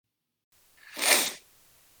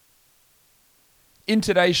In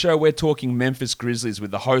today's show, we're talking Memphis Grizzlies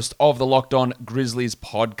with the host of the Locked On Grizzlies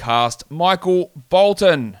podcast, Michael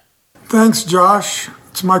Bolton. Thanks, Josh.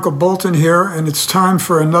 It's Michael Bolton here, and it's time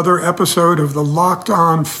for another episode of the Locked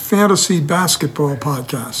On Fantasy Basketball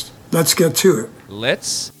podcast. Let's get to it.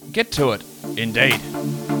 Let's get to it, indeed.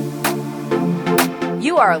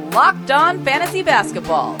 You are Locked On Fantasy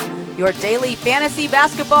Basketball, your daily fantasy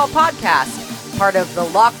basketball podcast, part of the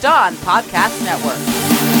Locked On Podcast Network.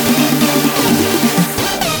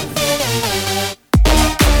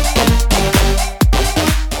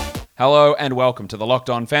 Hello and welcome to the Locked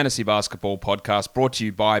On Fantasy Basketball podcast brought to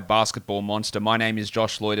you by Basketball Monster. My name is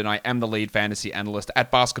Josh Lloyd and I am the lead fantasy analyst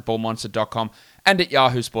at basketballmonster.com and at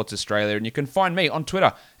Yahoo Sports Australia. And you can find me on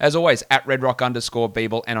Twitter, as always, at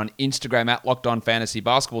redrock_Beeble and on Instagram at Locked On Fantasy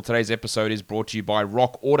Basketball. Today's episode is brought to you by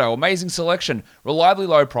Rock Auto. Amazing selection, reliably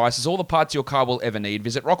low prices, all the parts your car will ever need.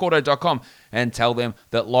 Visit rockauto.com and tell them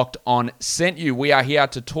that Locked On sent you. We are here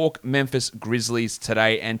to talk Memphis Grizzlies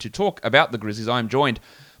today, and to talk about the Grizzlies, I am joined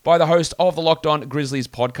by the host of the Locked On Grizzlies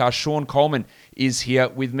podcast. Sean Coleman is here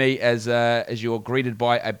with me as you're greeted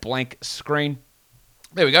by a blank screen.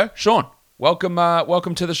 There we go. Sean, welcome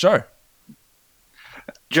to the show.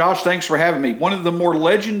 Josh, thanks for having me. One of the more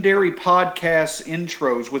legendary podcast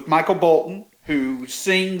intros with Michael Bolton, who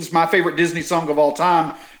sings my favorite Disney song of all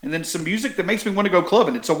time, and then some music that makes me want to go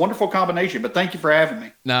clubbing. It's a wonderful combination, but thank you for having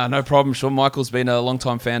me. No problem, Sean. Michael's been a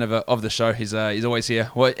long-time fan of the show. He's always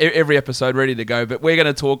here. Well, every episode ready to go. But we're going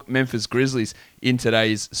to talk Memphis Grizzlies in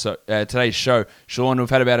today's show. Sean, we've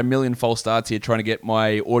had about a million false starts here trying to get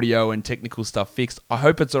my audio and technical stuff fixed. I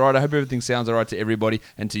hope it's all right. I hope everything sounds all right to everybody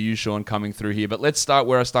and to you, Sean, coming through here. But let's start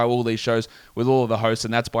where I start all these shows with all of the hosts,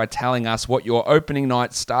 and that's by telling us what your opening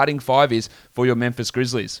night starting five is for your Memphis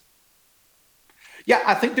Grizzlies. Yeah,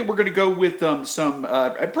 I think that we're going to go with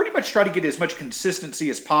pretty much try to get as much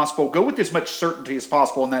consistency as possible, go with as much certainty as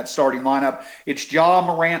possible in that starting lineup. It's Ja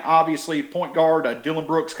Morant, obviously, point guard, Dylan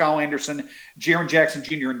Brooks, Kyle Anderson, Jaren Jackson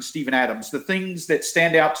Jr., and Steven Adams. The things that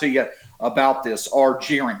stand out to you about this are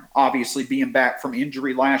Jaren, obviously, being back from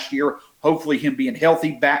injury last year, hopefully him being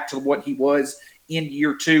healthy, back to what he was in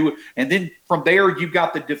year two. And then from there, you've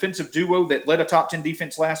got the defensive duo that led a top 10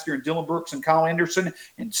 defense last year in Dylan Brooks and Kyle Anderson.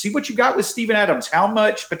 And see what you got with Steven Adams. How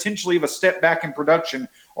much potentially of a step back in production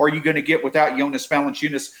are you going to get without Jonas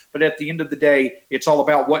Valanciunas? But at the end of the day, it's all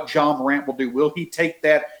about what Ja Morant will do. Will he take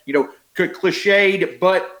that, cliched,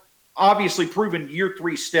 but obviously proven year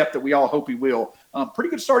three step that we all hope he will? Pretty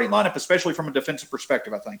good starting lineup, especially from a defensive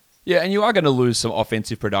perspective, I think. Yeah, and you are going to lose some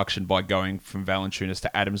offensive production by going from Valanciunas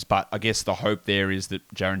to Adams, but I guess the hope there is that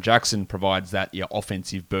Jaren Jackson provides that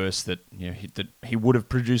offensive burst that he would have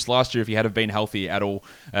produced last year if he had have been healthy at all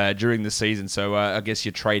during the season. So I guess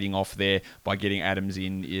you're trading off there by getting Adams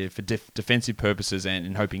in for defensive purposes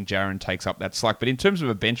and hoping Jaren takes up that slack. But in terms of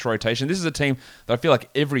a bench rotation, this is a team that I feel like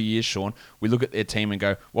every year, Sean, we look at their team and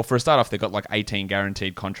go, well, for a start off, they've got like 18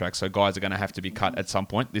 guaranteed contracts, so guys are going to have to be cut at some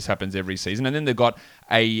point. This happens every season. And then they've got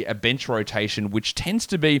a bench rotation, which tends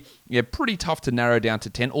to be pretty tough to narrow down to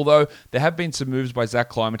 10, although there have been some moves by Zach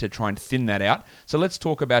Kleiman to try and thin that out. So let's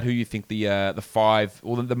talk about who you think the five,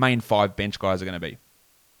 or the main five bench guys are going to be.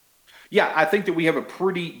 Yeah, I think that we have a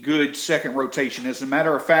pretty good second rotation. As a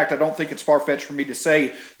matter of fact, I don't think it's far-fetched for me to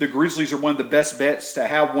say the Grizzlies are one of the best bets to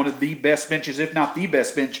have one of the best benches, if not the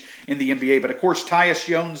best bench in the NBA. But, of course, Tyus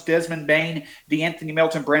Jones, Desmond Bane, DeAnthony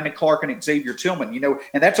Melton, Brandon Clark, and Xavier Tillman,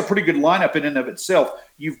 and that's a pretty good lineup in and of itself.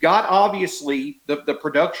 You've got, obviously, the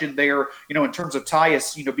production there, in terms of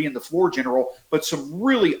Tyus, being the floor general, but some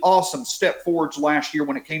really awesome step forwards last year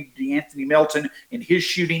when it came to DeAnthony Melton and his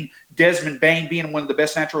shooting, Desmond Bane being one of the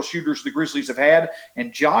best natural shooters the Grizzlies have had.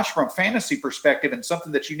 And Josh, from a fantasy perspective, and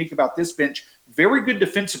something that's unique about this bench, very good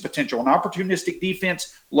defensive potential. An opportunistic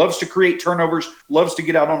defense, loves to create turnovers, loves to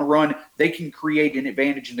get out on a run. They can create an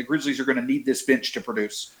advantage, and the Grizzlies are going to need this bench to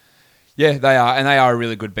produce. Yeah, they are, and they are a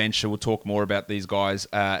really good bench. So we'll talk more about these guys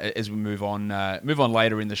as we move on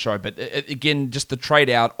later in the show. But again, just the trade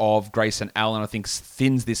out of Grayson Allen, I think,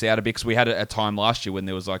 thins this out a bit, because we had a time last year when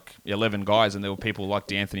there was like 11 guys, and there were people like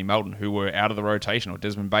DeAnthony Melton who were out of the rotation, or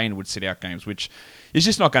Desmond Bane would sit out games, which is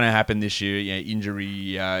just not going to happen this year.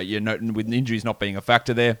 Injury, with injuries not being a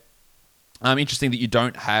factor there. Interesting that you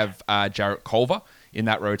don't have Jarrett Culver in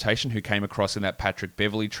that rotation, who came across in that Patrick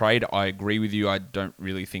Beverley trade. I agree with you. I don't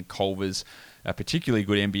really think Culver's a particularly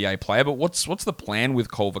good NBA player, but what's the plan with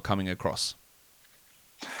Culver coming across?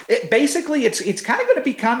 Basically, it's kind of going to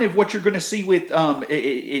be kind of what you're going to see with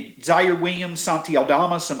Zaire Williams, Santi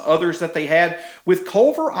Aldama, some others that they had. With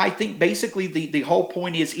Culver, I think basically the whole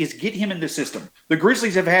point is get him in the system. The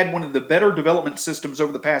Grizzlies have had one of the better development systems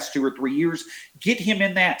over the past 2 or 3 years. Get him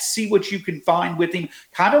in that, see what you can find with him.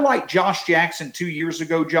 Kind of like Josh Jackson 2 years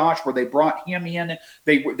ago, Josh, where they brought him in.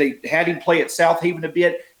 They had him play at South Haven a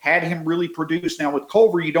bit, had him really produce. Now with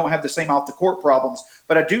Culver, you don't have the same off the court problems,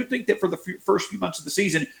 but I do think that for the first few months of the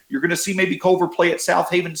season, you're going to see maybe Culver play at South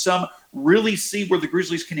Haven some, really see where the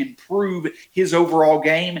Grizzlies can improve his overall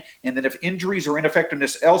game. And then if injuries or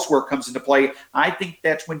ineffectiveness elsewhere comes into play, I think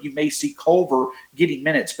that's when you may see Culver getting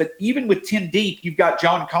minutes. But even with 10 deep, you've got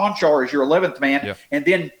John Conchar as your 11th man, yeah. And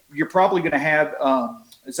then you're probably going to have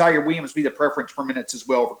Zaire Williams be the preference for minutes as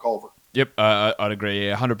well over Culver. Yep, I'd agree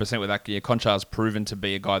 100% with that. Yeah, Conchar's proven to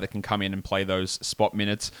be a guy that can come in and play those spot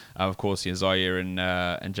minutes. Of course, yeah, Zaire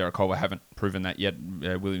and Jarrett Culver haven't proven that yet,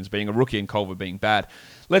 Williams being a rookie and Culver being bad.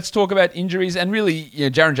 Let's talk about injuries. And really,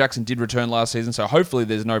 Jaren Jackson did return last season, so hopefully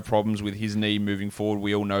there's no problems with his knee moving forward.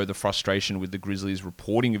 We all know the frustration with the Grizzlies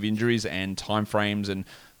reporting of injuries and timeframes and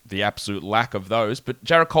the absolute lack of those. But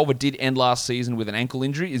Jarrett Culver did end last season with an ankle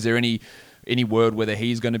injury. Is there any word whether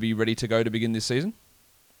he's going to be ready to go to begin this season?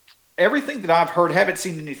 Everything that I've heard, haven't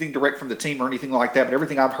seen anything direct from the team or anything like that, but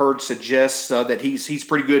everything I've heard suggests that he's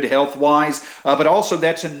pretty good health-wise. But also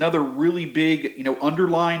that's another really big,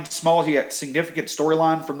 underlined, small yet significant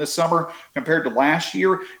storyline from this summer compared to last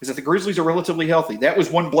year is that the Grizzlies are relatively healthy. That was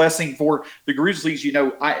one blessing for the Grizzlies,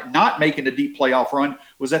 not making a deep playoff run,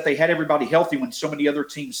 was that they had everybody healthy when so many other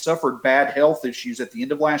teams suffered bad health issues at the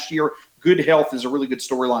end of last year. Good health is a really good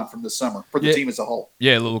storyline from this summer for the team as a whole.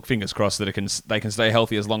 Yeah, look, fingers crossed that they can stay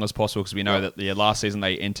healthy as long as possible, because we know that last season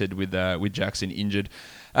they entered with Jackson injured.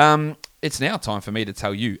 It's now time for me to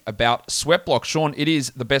tell you about Sweatblock. Sean, it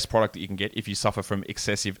is the best product that you can get if you suffer from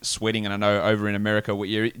excessive sweating. And I know over in America,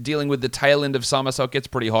 you're dealing with the tail end of summer, so it gets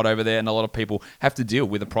pretty hot over there. And a lot of people have to deal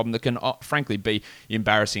with a problem that can, frankly, be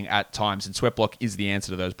embarrassing at times. And Sweatblock is the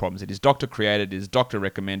answer to those problems. It is doctor-created. It is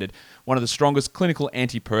doctor-recommended. One of the strongest clinical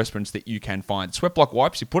antiperspirants that you can find. Sweatblock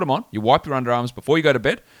wipes, you put them on. You wipe your underarms before you go to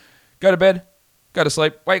bed. Go to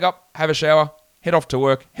sleep, wake up, have a shower, head off to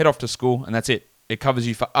work, head off to school, and that's it. It covers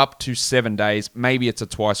you for up to 7 days. Maybe it's a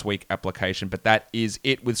twice-a-week application, but that is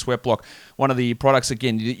it with Sweatblock. One of the products,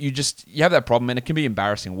 again, you have that problem, and it can be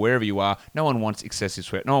embarrassing wherever you are. No one wants excessive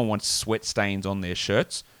sweat. No one wants sweat stains on their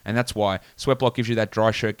shirts, and that's why Sweatblock gives you that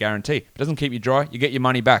dry shirt guarantee. If it doesn't keep you dry, you get your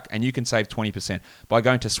money back, and you can save 20% by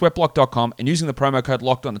going to sweatblock.com and using the promo code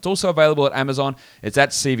LOCKEDON. It's also available at Amazon. It's at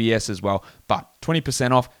CVS as well, but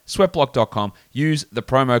 20% off, sweatblock.com. Use the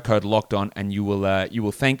promo code LOCKEDON, and you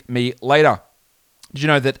will thank me later. Did you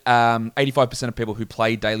know that 85% of people who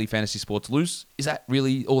play daily fantasy sports lose? Is that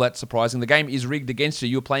really all that surprising? The game is rigged against you.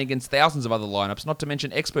 You're playing against thousands of other lineups, not to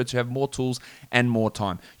mention experts who have more tools and more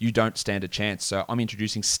time. You don't stand a chance. So I'm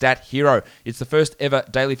introducing Stat Hero. It's the first ever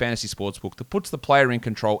daily fantasy sports book that puts the player in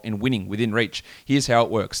control and winning within reach. Here's how it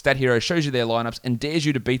works. Stat Hero shows you their lineups and dares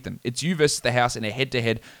you to beat them. It's you versus the house in a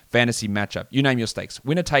head-to-head fantasy matchup. You name your stakes.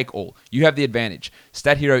 Winner take all. You have the advantage.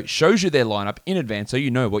 Stat Hero shows you their lineup in advance so you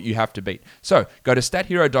know what you have to beat. So go to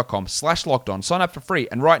stathero.com/lockedon. Sign up for free,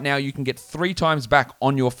 and right now you can get 3 times back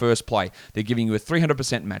on your first play. They're giving you a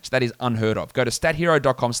 300% match. That is unheard of. Go to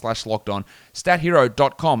stathero.com/lockedon.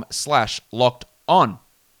 stathero.com/lockedon.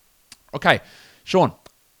 Okay, Sean,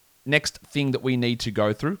 next thing that we need to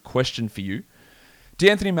go through, question for you.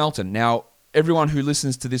 DeAnthony Melton. Now, everyone who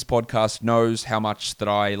listens to this podcast knows how much that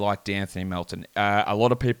I like DeAnthony Melton. A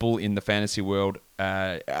lot of people in the fantasy world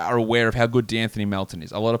are aware of how good DeAnthony Melton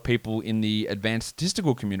is. A lot of people in the advanced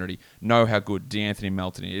statistical community know how good DeAnthony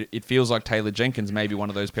Melton is. It feels like Taylor Jenkins may be one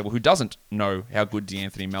of those people who doesn't know how good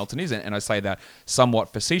DeAnthony Melton is, and I say that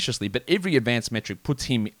somewhat facetiously, but every advanced metric puts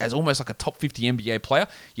him as almost like a top 50 NBA player,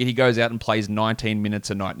 yet he goes out and plays 19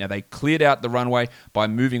 minutes a night. Now, they cleared out the runway by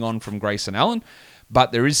moving on from Grayson Allen,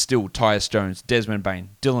 but there is still Tyus Jones, Desmond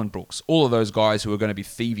Bane, Dylan Brooks, all of those guys who are going to be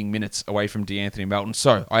thieving minutes away from DeAnthony Melton.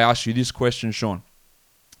 So I ask you this question, Sean.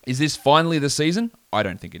 Is this finally the season? I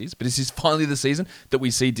don't think it is, but is this finally the season that we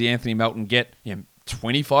see DeAnthony Melton get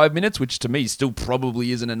 25 minutes, which to me still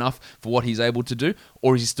probably isn't enough for what he's able to do?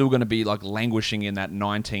 Or is he still going to be like languishing in that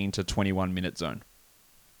 19 to 21 minute zone?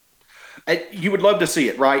 You would love to see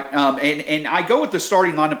it, right? And I go with the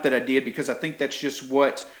starting lineup that I did because I think that's just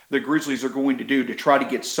what the Grizzlies are going to do to try to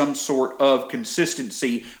get some sort of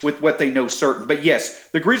consistency with what they know certain. But yes,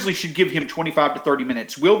 the Grizzlies should give him 25 to 30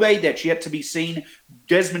 minutes. Will they? That's yet to be seen.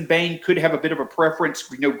 Desmond Bane could have a bit of a preference.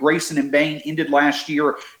 Grayson and Bane ended last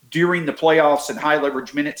year during the playoffs and high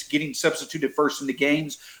leverage minutes, getting substituted first in the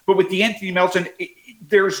games. But with DeAnthony Melton,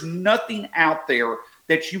 there's nothing out there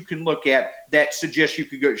that you can look at that suggests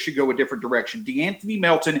you should go a different direction. DeAnthony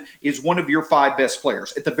Melton is one of your 5 best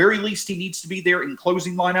players. At the very least, he needs to be there in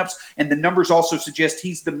closing lineups, and the numbers also suggest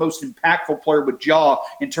he's the most impactful player with Ja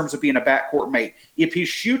in terms of being a backcourt mate. If his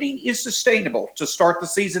shooting is sustainable to start the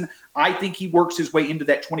season, I think he works his way into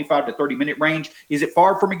that 25 to 30-minute range. Is it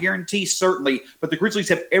far from a guarantee? Certainly. But the Grizzlies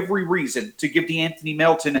have every reason to give DeAnthony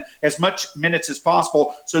Melton as much minutes as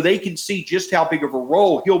possible so they can see just how big of a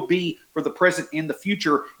role he'll be for the present and the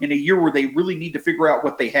future in a year where they really need to figure out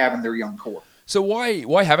what they have in their young core. So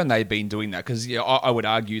why haven't they been doing that? Because I would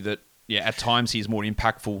argue that at times he's more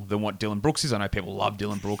impactful than what Dylan Brooks is. I know people love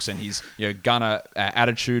Dylan Brooks and his gunner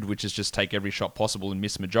attitude, which is just take every shot possible and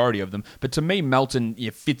miss majority of them. But to me, Melton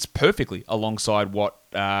fits perfectly alongside what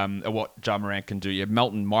Ja Morant can do.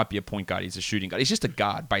 Melton might be a point guard. He's a shooting guard. He's just a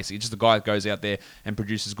guard, basically. Just a guy that goes out there and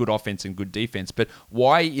produces good offense and good defense. But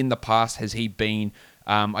why in the past has he been,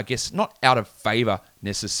 I guess, not out of favor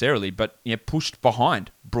necessarily, but pushed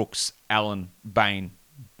behind Brooks, Allen, Bane,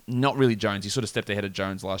 not really Jones? He sort of stepped ahead of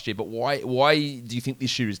Jones last year. But why do you think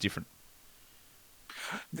this year is different?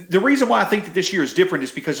 The reason why I think that this year is different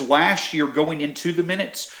is because last year, going into the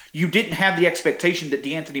minutes, you didn't have the expectation that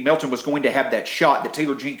DeAnthony Melton was going to have that shot that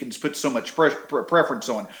Taylor Jenkins put so much preference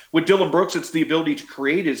on. With Dylan Brooks, it's the ability to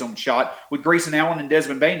create his own shot. With Grayson Allen and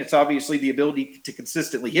Desmond Bane, it's obviously the ability to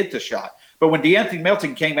consistently hit the shot. But when DeAnthony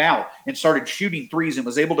Melton came out and started shooting threes and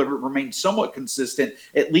was able to remain somewhat consistent,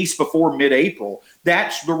 at least before mid-April,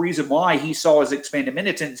 that's the reason why he saw his expanded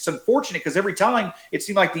minutes. And it's unfortunate because every time it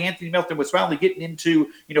seemed like DeAnthony Melton was finally getting into,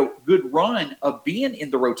 good run of being in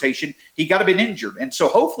the rotation, he got a bit injured. And so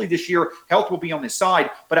hopefully this year, health will be on his side.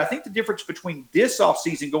 But I think the difference between this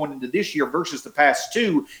offseason going into this year versus the past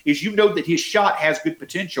two is that his shot has good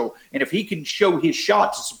potential. And if he can show his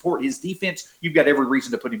shot to support his defense, you've got every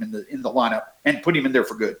reason to put him in the lineup and put him in there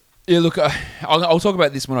for good. Yeah, look, I'll talk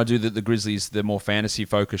about this when I do the Grizzlies, the more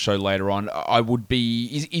fantasy-focused show later on.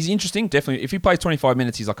 He's interesting, definitely. If he plays 25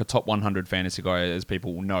 minutes, he's like a top 100 fantasy guy, as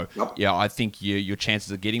people will know. Yep. Yeah, I think your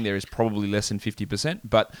chances of getting there is probably less than 50%,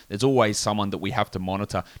 but there's always someone that we have to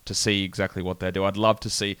monitor to see exactly what they do. I'd love to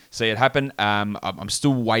see it happen. I'm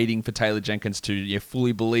still waiting for Taylor Jenkins to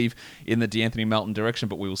fully believe in the DeAnthony Melton direction,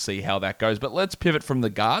 but we will see how that goes. But let's pivot from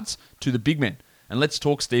the guards to the big men, and let's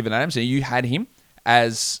talk Steven Adams. Now, you had him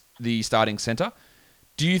as the starting center.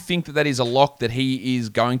 Do you think that is a lock that he is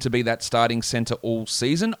going to be that starting center all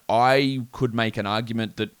season? I could make an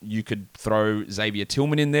argument that you could throw Xavier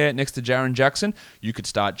Tillman in there next to Jaren Jackson. You could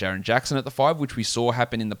start Jaren Jackson at the 5, which we saw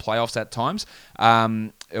happen in the playoffs at times.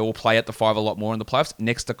 Or play at the 5 a lot more in the playoffs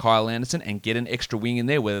next to Kyle Anderson and get an extra wing in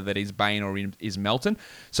there, whether that is Bane or is Melton.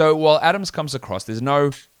 So while Adams comes across, it's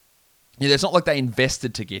not like they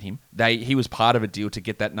invested to get him. He was part of a deal to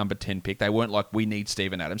get that number 10 pick. They weren't like, we need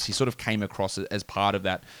Steven Adams. He sort of came across as part of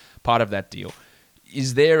that deal.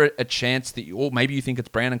 Is there a chance that or maybe you think it's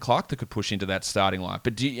Brandon Clark that could push into that starting line?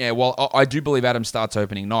 But I do believe Adams starts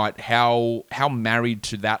opening night. How married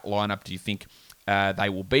to that lineup do you think they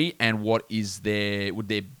will be? And would their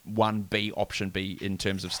 1B option be in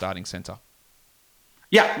terms of starting center?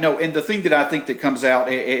 Yeah, no, and the thing that I think that comes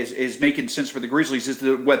out is making sense for the Grizzlies is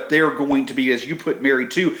that what they're going to be, as you put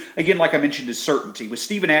married to, again, like I mentioned, is certainty. With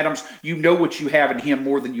Steven Adams, you know what you have in him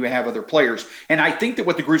more than you have other players. And I think that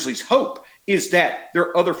what the Grizzlies hope is that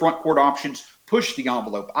their other front court options push the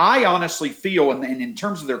envelope. I honestly feel, and in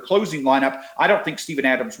terms of their closing lineup, I don't think Steven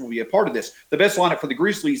Adams will be a part of this. The best lineup for the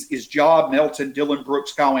Grizzlies is Ja, Melton, Dylan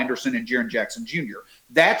Brooks, Kyle Anderson, and Jaren Jackson Jr.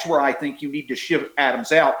 That's where I think you need to shift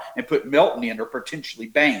Adams out and put Melton in, or potentially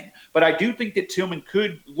Bane. But I do think that Tillman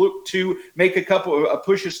could look to make a couple of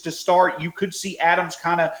pushes to start. You could see Adams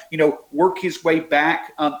kind of, work his way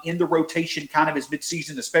back in the rotation kind of as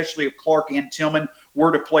midseason, especially if Clark and Tillman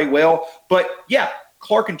were to play well. But yeah,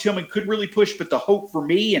 Clark and Tillman could really push, but the hope for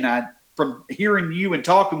me, and from hearing you and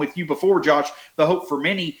talking with you before, Josh, the hope for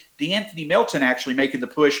many, DeAnthony Melton actually making the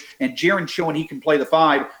push and Jaren showing he can play the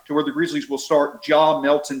 5 to where the Grizzlies will start Ja,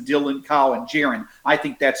 Melton, Dylan, Kyle, and Jaren. I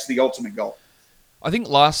think that's the ultimate goal. I think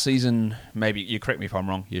last season, maybe, you correct me if I'm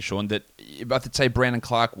wrong here, Sean, that I'd say Brandon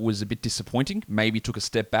Clark was a bit disappointing, maybe took a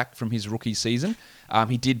step back from his rookie season.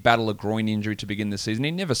 He did battle a groin injury to begin the season.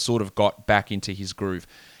 He never sort of got back into his groove.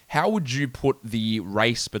 how would you put the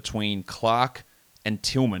race between Clark and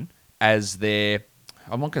Tillman as their,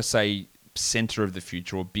 I'm not going to say center of the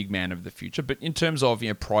future or big man of the future, but in terms of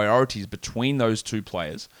priorities between those two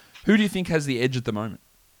players, who do you think has the edge at the moment?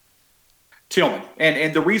 Tillman.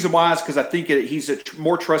 And the reason why is because I think he's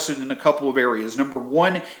more trusted in a couple of areas. Number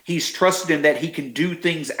one, he's trusted in that he can do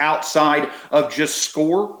things outside of just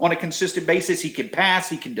score on a consistent basis. He can pass,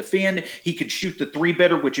 he can defend, he can shoot the three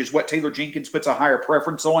better, which is what Taylor Jenkins puts a higher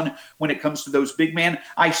preference on when it comes to those big men.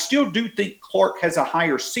 I still do think Clark has a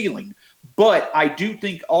higher ceiling. But I do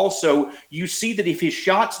think also you see that if his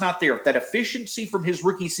shot's not there, if that efficiency from his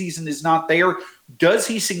rookie season is not there, does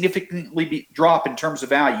he significantly drop in terms of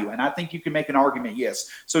value? And I think you can make an argument, yes.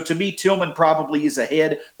 So to me, Tillman probably is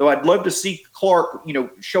ahead, though I'd love to see Clark,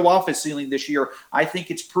 show off his ceiling this year. I think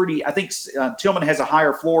Tillman has a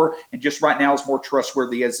higher floor and just right now is more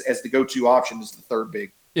trustworthy as the go-to option as the third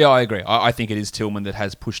big. Yeah, I agree. I think it is Tillman that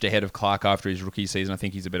has pushed ahead of Clark after his rookie season. I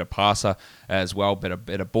think he's a better passer as well, better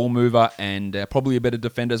ball mover, and probably a better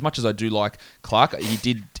defender. As much as I do like Clark, he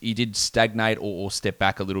did stagnate or step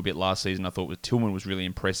back a little bit last season. I thought Tillman was really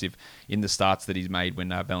impressive in the starts that he's made when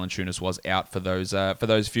Valanciunas was out for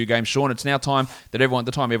those few games. Sean, it's now time that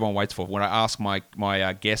everyone waits for, when I ask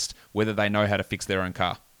my guest whether they know how to fix their own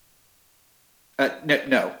car.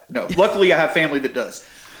 No. Luckily, I have family that does.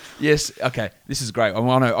 Yes, okay, this is great. I'm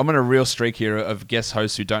on a real streak here of guest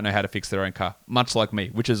hosts who don't know how to fix their own car, much like me,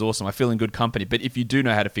 which is awesome. I feel in good company. But if you do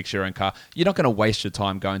know how to fix your own car, you're not going to waste your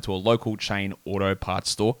time going to a local chain auto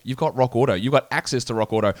parts store. You've got Rock Auto. You've got access to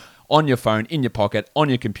Rock Auto on your phone, in your pocket, on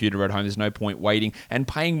your computer at home. There's no point waiting and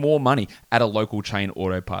paying more money at a local chain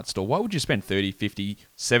auto parts store. Why would you spend 30, 50,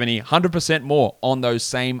 70, 100% more on those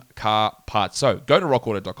same car parts? So go to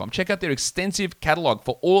rockauto.com. Check out their extensive catalog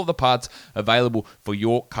for all of the parts available for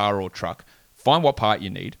your car or truck. Find what part you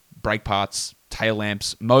need. Brake parts, tail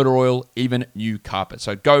lamps, motor oil, even new carpet.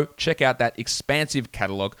 So go check out that expansive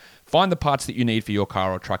catalog. Find the parts that you need for your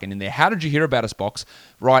car or truck. And in there, how did you hear about us box?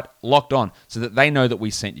 Write Locked On so that they know that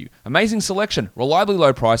we sent you. Amazing selection, reliably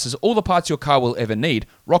low prices, all the parts your car will ever need.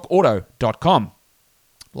 rockauto.com.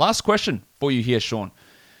 Last question for you here, Sean.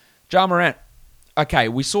 Ja Morant. Okay,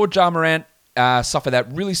 we saw Ja Morant suffer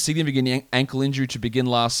that really significant ankle injury to begin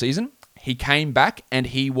last season. He came back and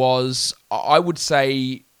he was, I would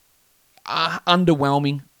say,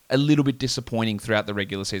 underwhelming, a little bit disappointing throughout the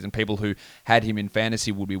regular season. People who had him in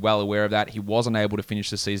fantasy would be well aware of that. He wasn't able to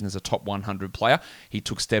finish the season as a top 100 player. He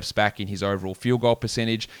took steps back in his overall field goal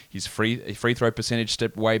percentage. His free throw percentage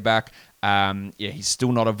stepped way back. He's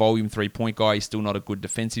still not a volume 3-point guy. He's still not a good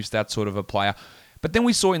defensive stat sort of a player. But then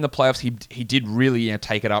we saw in the playoffs he did really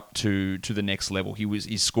take it up to the next level.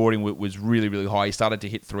 His scoring was really, really high. He started to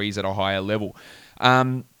hit threes at a higher level.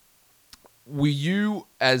 Were you,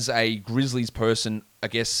 as a Grizzlies person, I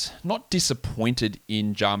guess, not disappointed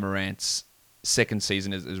in Ja Morant's second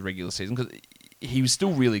season as regular season? Because he was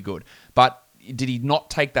still really good. But did he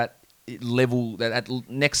not take that level, that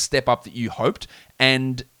next step up that you hoped?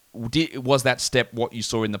 And was that step what you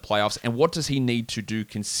saw in the playoffs? And what does he need to do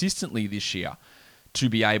consistently this year to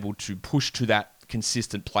be able to push to that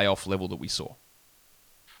consistent playoff level that we saw?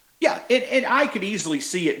 Yeah, and I could easily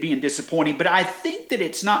see it being disappointing, but I think that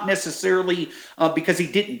it's not necessarily because he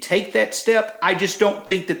didn't take that step. I just don't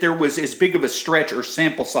think that there was as big of a stretch or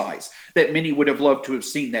sample size that many would have loved to have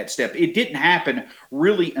seen that step. It didn't happen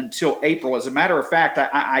really until April. As a matter of fact,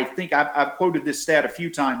 I think I've quoted this stat a few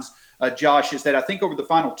times, Josh, is that I think over the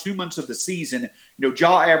final 2 months of the season,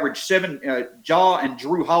 Ja averaged Ja and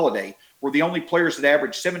Drew Holiday were the only players that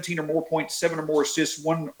averaged 17 or more points, 7 or more assists,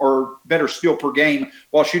 1 or better steal per game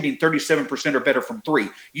while shooting 37% or better from three.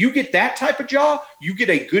 You get that type of Ja, you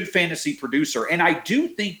get a good fantasy producer. And I do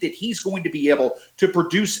think that he's going to be able to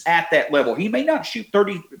produce at that level. He may not shoot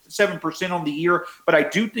 37% on the year, but I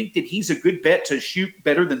do think that he's a good bet to shoot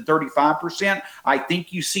better than 35%. I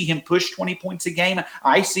think you see him push 20 points a game.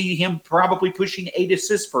 I see him probably pushing 8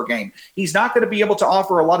 assists per game. He's not going to be able to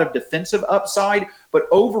offer a lot of defensive upside, but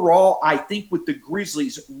overall, I think with the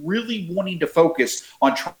Grizzlies really wanting to focus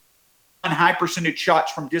on high percentage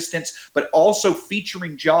shots from distance, but also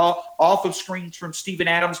featuring Ja off of screens from Steven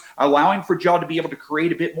Adams, allowing for Ja to be able to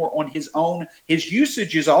create a bit more on his own. His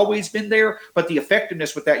usage has always been there, but the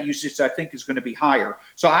effectiveness with that usage, I think, is going to be higher.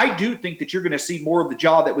 So I do think that you're going to see more of the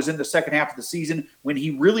Ja that was in the second half of the season when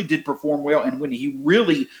he really did perform well and when he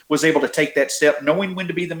really was able to take that step, knowing when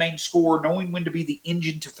to be the main scorer, knowing when to be the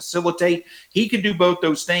engine to facilitate. He can do both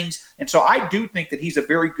those things. And so I do think that he's a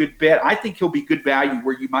very good bet. I think he'll be good value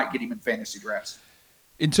where you might get him in fantasy drafts.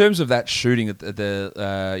 In terms of that shooting at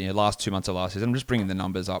the last 2 months of last season, I'm just bringing the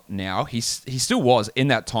numbers up now. He still was in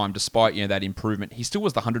that time, despite that improvement. He still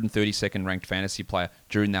was the 132nd ranked fantasy player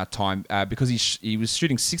during that time because he was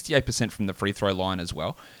shooting 68% from the free throw line as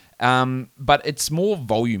well. But it's more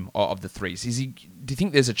volume of the threes. Do you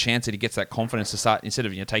think there's a chance that he gets that confidence to start, instead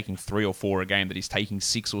of taking 3 or 4 a game, that he's taking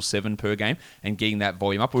 6 or 7 per game and getting that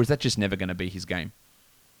volume up, or is that just never going to be his game?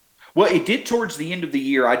 Well, it did towards the end of the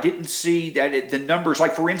year. I didn't see that the numbers,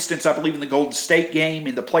 like for instance, I believe in the Golden State game,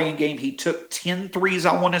 in the play-in game, he took 10 threes,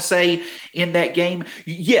 I want to say, in that game.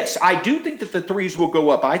 Yes, I do think that the threes will go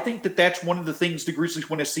up. I think that that's one of the things the Grizzlies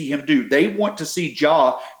want to see him do. They want to see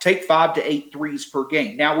Ja take 5 to 8 threes per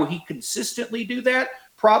game. Now, will he consistently do that?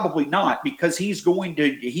 Probably not, because he's going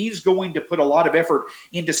to put a lot of effort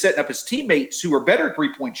into setting up his teammates who are better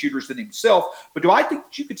three-point shooters than himself. But do I think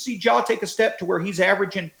that you could see Ja take a step to where he's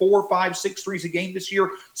averaging 4, 5, 6 threes a game this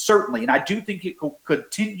year? Certainly. And I do think it will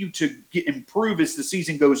continue to improve as the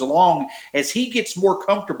season goes along, as he gets more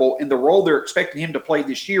comfortable in the role they're expecting him to play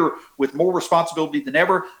this year with more responsibility than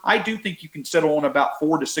ever. I do think you can settle on about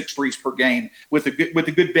 4 to 6 threes per game with a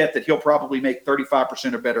good bet that he'll probably make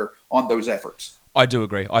 35% or better on those efforts. I do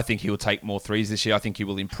agree. I think he will take more threes this year. I think he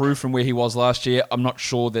will improve from where he was last year. I'm not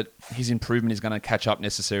sure that his improvement is going to catch up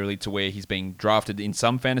necessarily to where he's being drafted in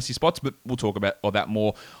some fantasy spots, but we'll talk about all that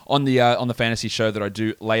more on the fantasy show that I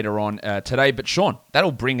do later on today. But Sean,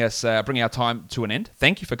 that'll bring our time to an end.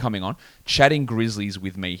 Thank you for coming on, chatting Grizzlies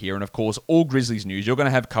with me here, and of course, all Grizzlies news you're going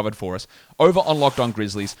to have covered for us over on Locked On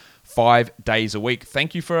Grizzlies 5 days a week.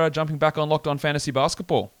 Thank you for jumping back on Locked On Fantasy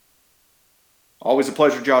Basketball. Always a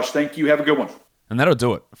pleasure, Josh. Thank you. Have a good one. And that'll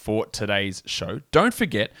do it for today's show. Don't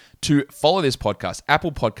forget to follow this podcast,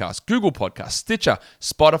 Apple Podcasts, Google Podcasts, Stitcher,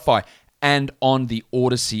 Spotify, and on the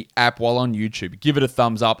Odyssey app while on YouTube. Give it a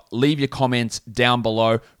thumbs up. Leave your comments down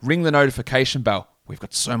below. Ring the notification bell. We've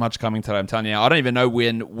got so much coming today, I'm telling you. I don't even know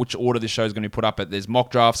which order this show is going to be put up at. There's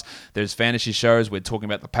mock drafts, there's fantasy shows. We're talking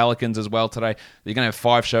about the Pelicans as well today. You're going to have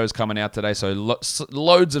 5 shows coming out today, so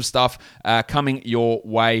loads of stuff coming your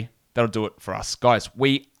way. That'll do it for us. Guys,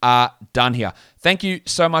 we are done here. Thank you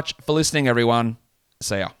so much for listening, everyone.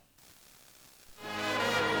 See ya.